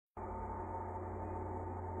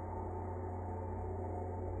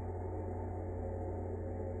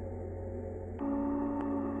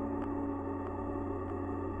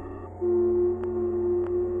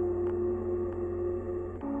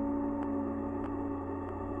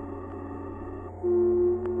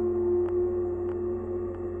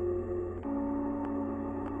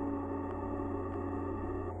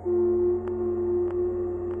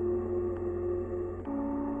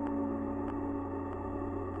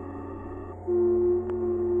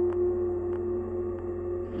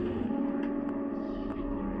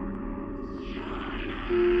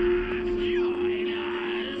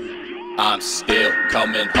I'm still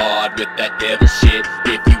coming hard with that devil shit.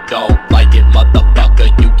 If you don't like it, motherfucker,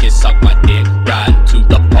 you can suck my dick. Riding to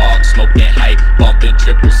the park, smoking hay, bumping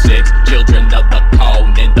 666. Children of the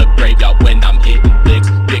cone in the graveyard when I'm hitting licks.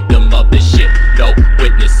 Victim of this shit, no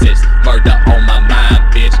witnesses. Murder on my mind,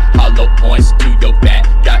 bitch. Hollow points to your back,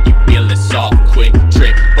 got you feeling soft. Quick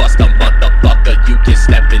trick, bust a motherfucker. You can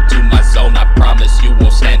step into my zone. I promise you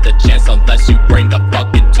won't stand a chance unless you bring a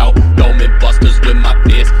fucking tone. Dome busters with my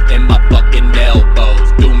fist and my fucking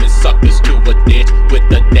elbows. Dooming suckers to a ditch with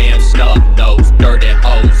the damn snub nose. Dirty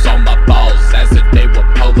hoes on my balls as if they were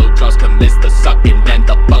polo drums. Commits the sucking and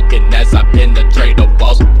the fucking as I penetrate the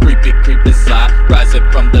walls. Creeping slide, rising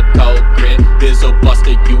from the cold grit. Bizzle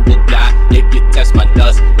buster, you will die if you test my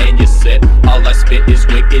nuts and you slip. All I spit is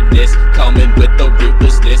wickedness, coming with the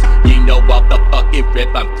ruthlessness. You know off the fucking rip,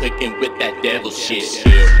 I'm clicking with that devil shit.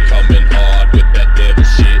 Still coming hard with that devil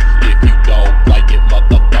shit. If you don't like it,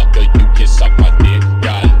 motherfucker, you can suck my dick.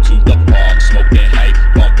 Riding to the park, smoking hay,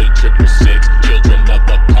 bumping 666. Children of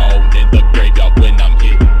the cone in the graveyard when I'm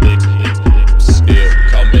hitting licks. Still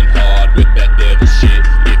coming hard with that devil shit.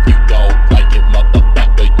 If you don't like it,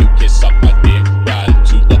 motherfucker, you can suck my dick. Riding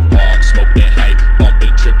to the park, smoking hay,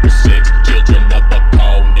 bumping 666. Children of the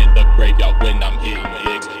cone in the graveyard when I'm hitting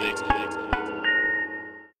licks.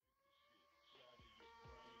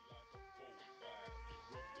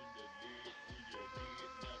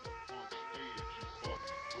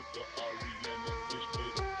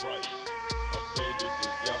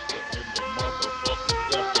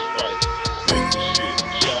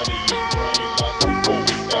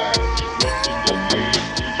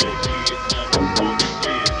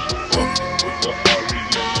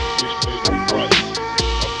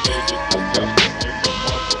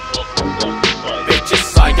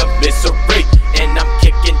 Misery, and I'm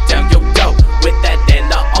kicking down your door with that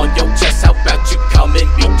anna on your chest. How about you come and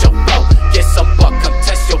meet your foe? Get some buck, come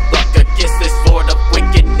test your luck against this lord of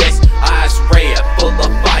wickedness. Eyes red, full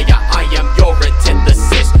of fire, I am your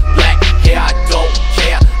antithesis. Black hair, I don't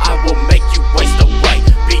care, I will make you waste away.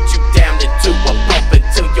 Beat you down into a pulp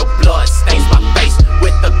until your blood stains my face.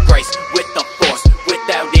 With the grace, with the force,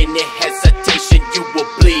 without any hesitation, you will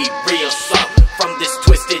bleed real slow from this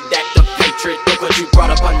twisted act of hatred. Look what you brought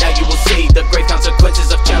upon, now you will see the grave consequences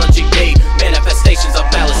of challenging me. Manifestations of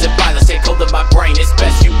malice and violence take hold of my brain. It's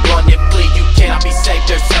best you run and flee, you cannot be saved,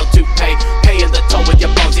 there's hell to pay. Paying the toll with your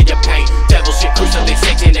bones and your pain. Devil shit, crucifix,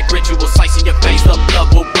 satanic ritual, slicing your face, the blood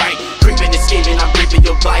will rain. Creeping and scheming, I'm reaping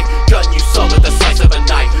your life, cutting you so with the slice of a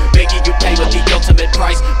knife. Making you pay with the ultimate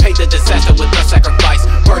price, pay the disaster with the sacrifice.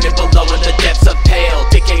 Burning below in the depths of hell,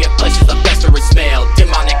 decaying flesh is a festering smell.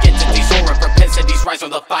 Demonic entities, horror propensities rise from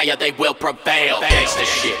the fire, they will prevail. Gangsta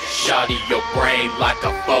shit, shot in your brain like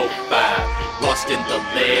a 4-5. Busting the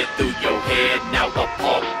lead through your head, now the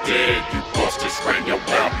pump dead. You busters ran your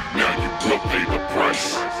mouth, now you will pay the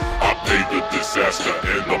price. I paid the disaster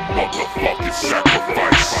and the motherfucking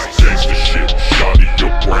sacrifice. Gangsta shit, shot in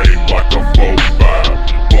your brain like a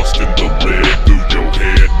 4-5. Busting the lead through your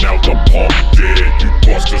head, now the pump dead. You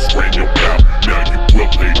busters ran your mouth, now you will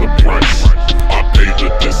pay the price. I paid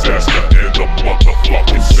the disaster and the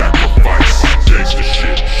motherfucking sacrifice. Gangsta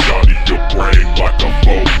shit, shot in your brain like a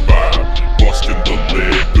 4-5. Busting the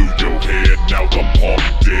lead through your head, now the pump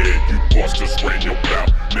dead. You busters ran your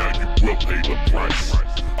mouth, now you will pay the price.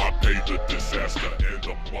 I paid the disaster and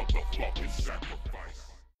the motherfucking sacrifice.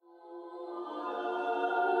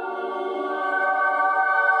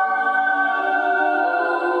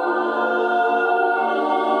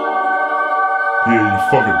 Yeah, you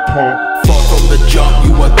fucking punk. Fuck from the jump,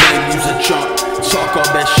 you a lame, you's a chump. Talk all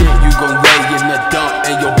that shit, you gon' lay in the dump.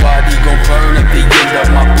 And your body gon' burn at the end of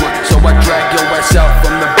my blunt. So I drag your ass out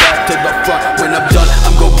from the back to the front. When I'm done,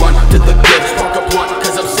 I'm gon' run to the clip. Spark a blunt,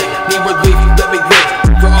 cause I'm sick, need relief, let me live.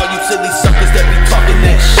 For all you silly suckers that be talking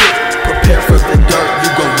that shit, prepare for the dirt, you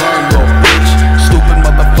gon' learn, little bitch. Stupid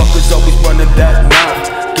motherfuckers always running that mouth.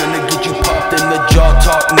 Gonna get you popped in the jaw,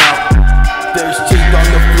 talk now. There's teeth on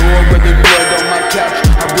the floor, running blood on my couch.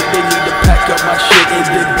 I really need to pack up my shit and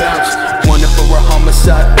then bounce. Wanted for a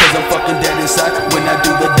homicide, cause I'm fucking dead inside. When I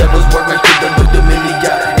do the devil's work, I should have looked them in the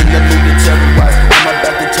eye. And the mood to terrorize, I'm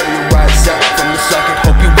about to terrorize out from the socket.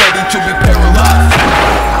 Hope you ready to be paralyzed.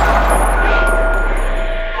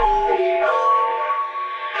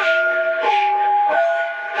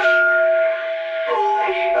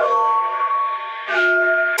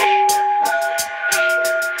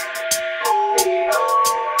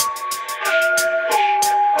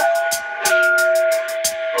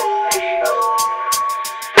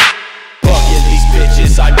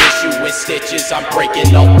 Stitches, I'm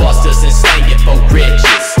breaking no busters and slanging for riches.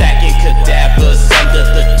 Stacking cadavers into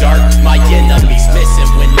the dark. My enemies missing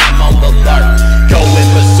when I'm on the alert. Going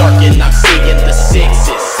berserk and I'm seeing the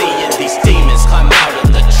sixes, seeing these demons climb out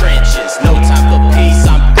of the trenches. No time for peace,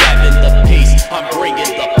 I'm grabbing the peace. I'm bringing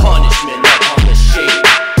the punishment up on the sheet.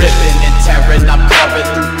 Ripping and tearing, I'm carving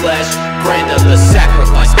through flesh. Grand of the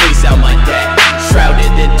sacrifice, please out my neck.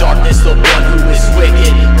 Shrouded in darkness, the one who is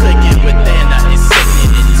wicked. Clicking with Anna and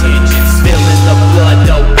sickening intentions. Spilling the blood,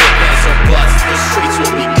 no ifs or buts. The streets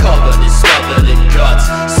will be covered and smothered in guts.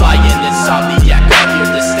 Slyye and INSOMNIAC are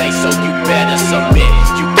here to stay, so you better submit.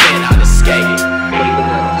 You cannot escape.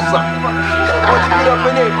 What you get up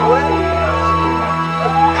in there, boy?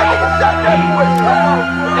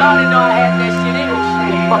 Y'all didn't know I had that shit in me.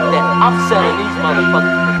 Fuck that. I'm selling these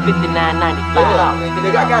motherfuckers for $59.95.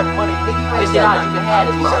 Nigga, I got money. This shit out, you can have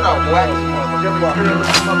this Shut up, boy.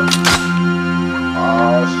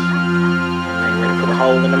 Oh, shit. Ain't ready to put a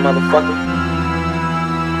hole in the motherfucker?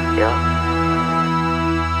 Yeah.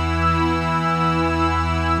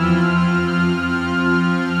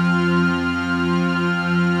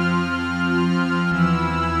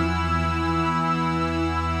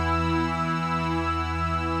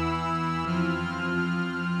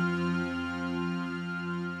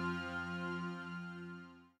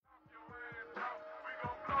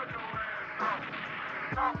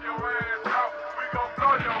 Top your ass out, we gon'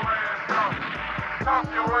 blow your ass out. Top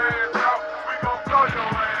your ass out, we gon' blow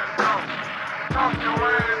your ass out. Top your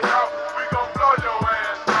ass out, we gon' blow your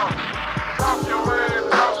ass out. Top your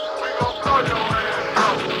ass out, we gon' blow your ass out.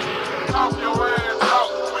 Top your ass out,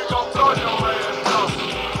 we gon' blow your ass out.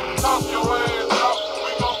 Top your ass out,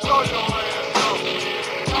 we gon' blow your ass out.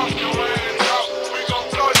 Top your ass out, we gon'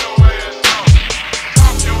 blow your ass out.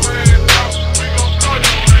 Top your ass out, we gon' blow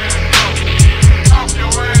your ass out. Top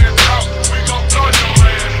your ass out, we gon' blow your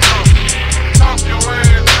ass out.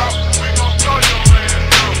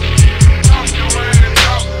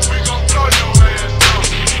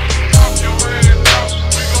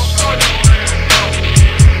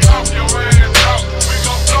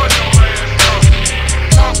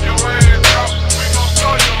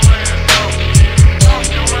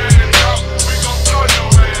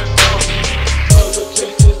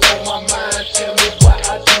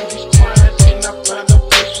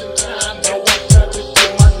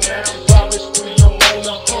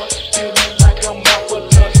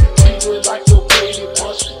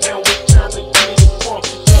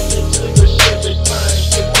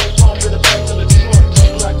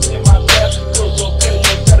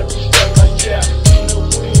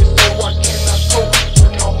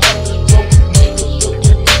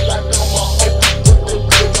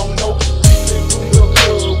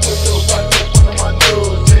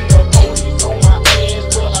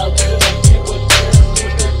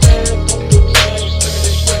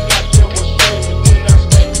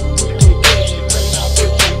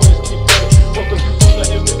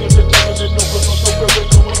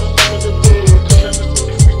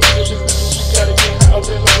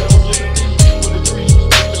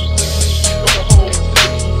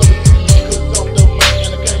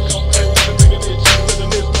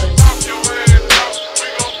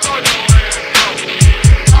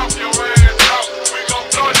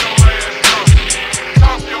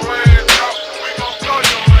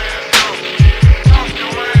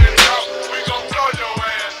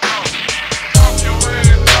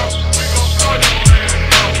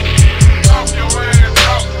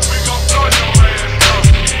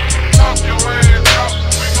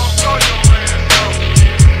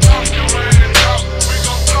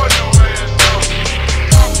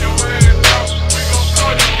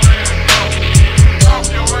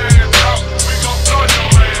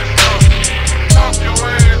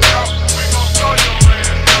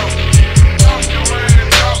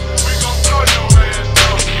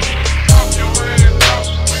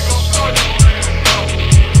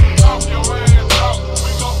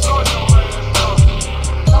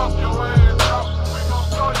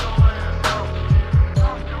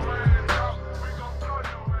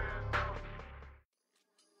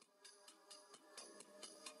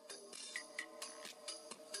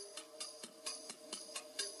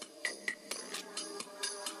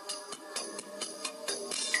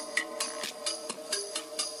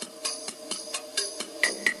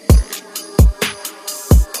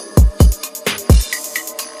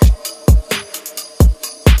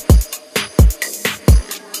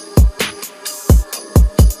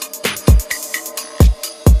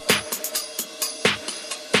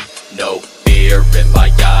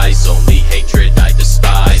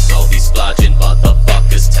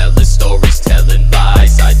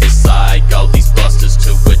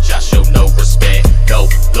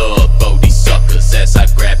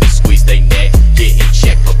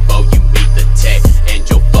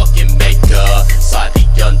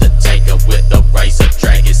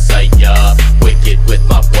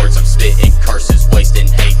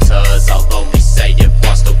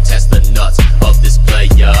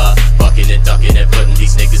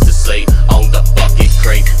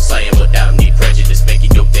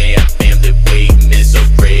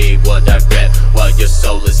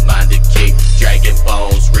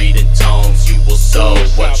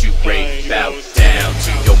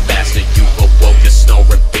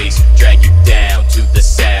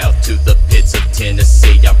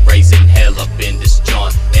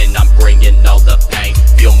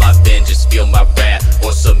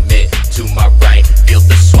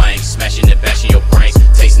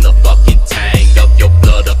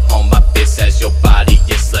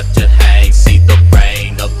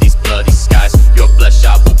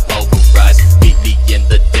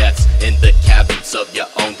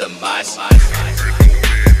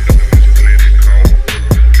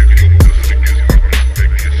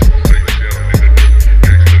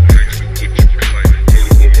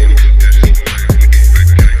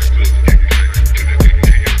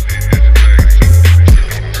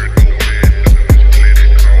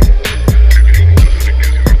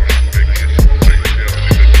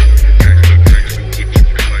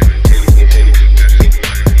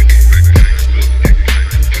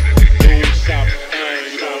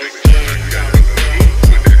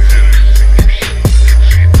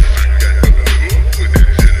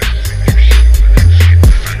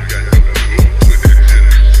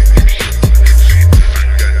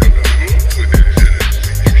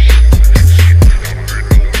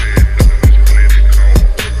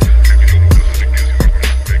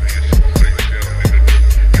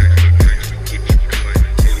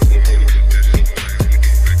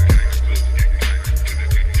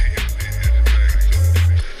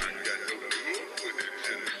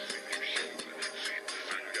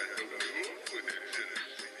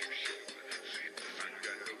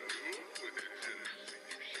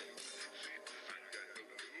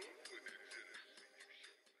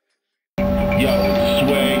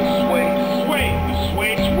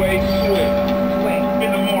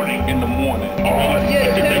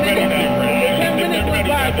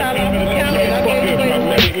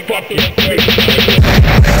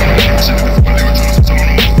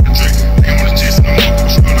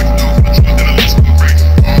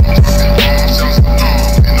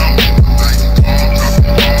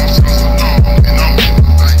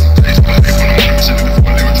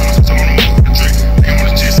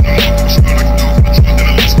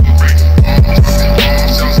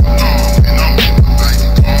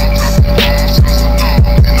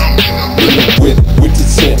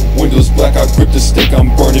 Black, I grip the stick,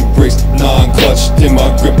 I'm burning bricks. Non-clutched in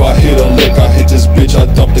my grip, I hit a lick. I hit this bitch, I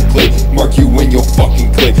dump the clip. Mark you in your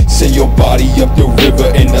fucking click. Send your body up the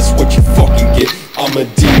river, and that's what you fucking get. I'm a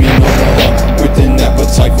demon on the hunt, with an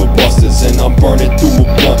appetite for busters, and I'm burning through a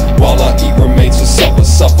blunt while I eat remains for supper.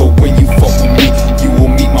 Suffer when you fuck with me. You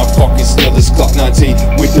will meet my fucking still. It's Glock 19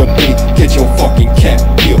 with the beat. Get your fucking cat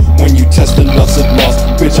peel when you test the nuts of loss.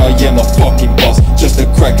 Bitch, I am a fucking boss. Just a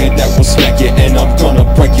cracker that will smack you, and I'm gonna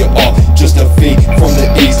break you off. Just a fiend from the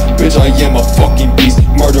east. Bitch, I am a fucking beast.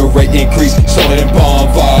 Murder rate increase, starting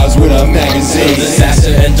bonfires with a magazine.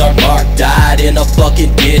 Disaster and dark mark died in a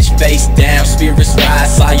fucking ditch. Face down, spirits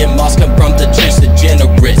rise. Slyye moss come from the trench.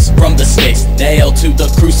 Degenerates from the sticks. Nailed to the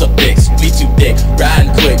crucifix. We too thick,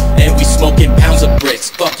 riding quick, and we smoking pounds of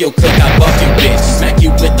bricks. Fuck your clique, I buck your bitch. Smack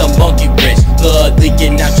you with the monkey wrench. Blood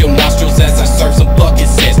leaking out your nostrils as I serve some bucket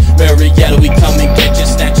sense. Marietta, we come and get you,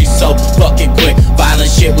 snatch you so fucking quick.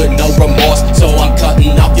 Violent shit with no remorse, so I'm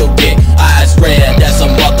cutting off your dick. Eyes red as a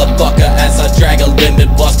motherfucker as I drag a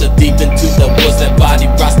limit buster deep into the woods. That body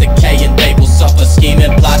rots decay and they will suffer.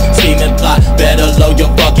 Scheming plot, better load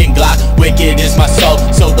your fucking Glock. Wicked is my soul,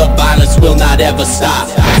 so the violence will not ever stop.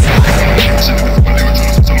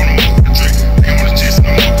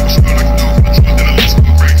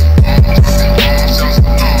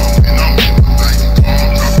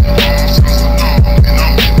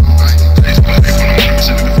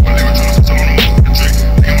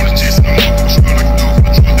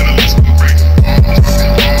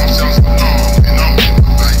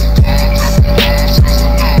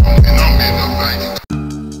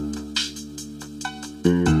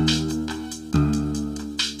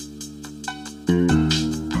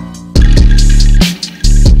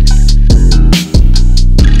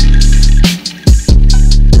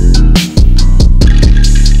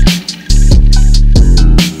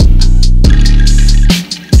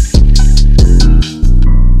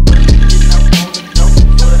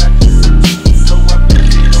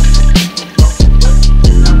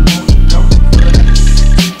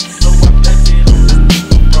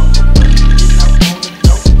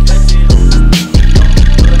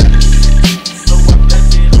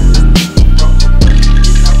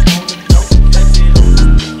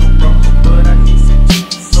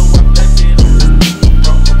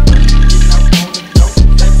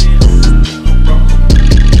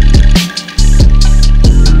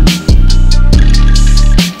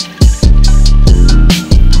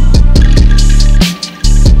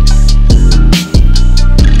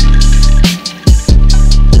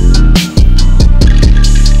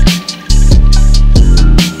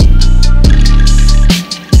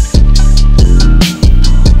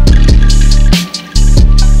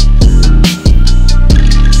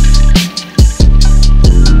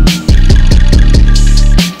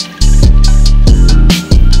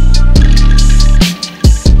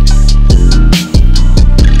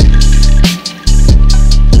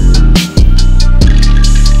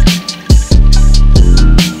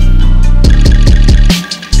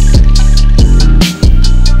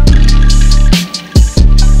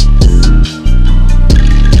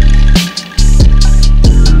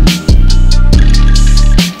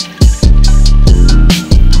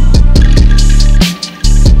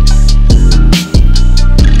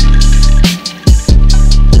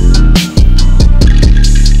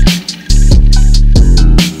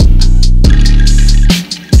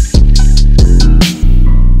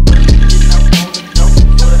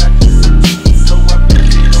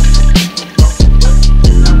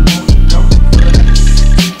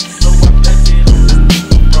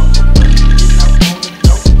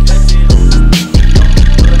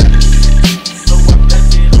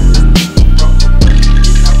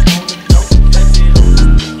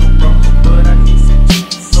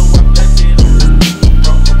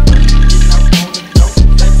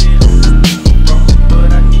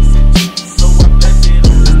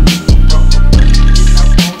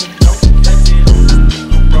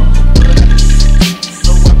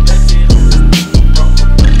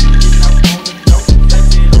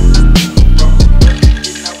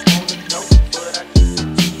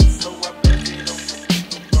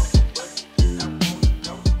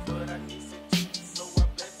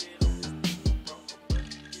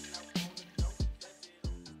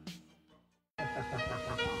 Oh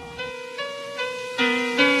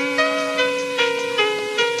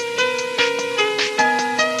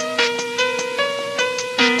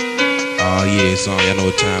yeah, it's on. Y'all know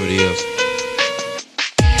what time it is.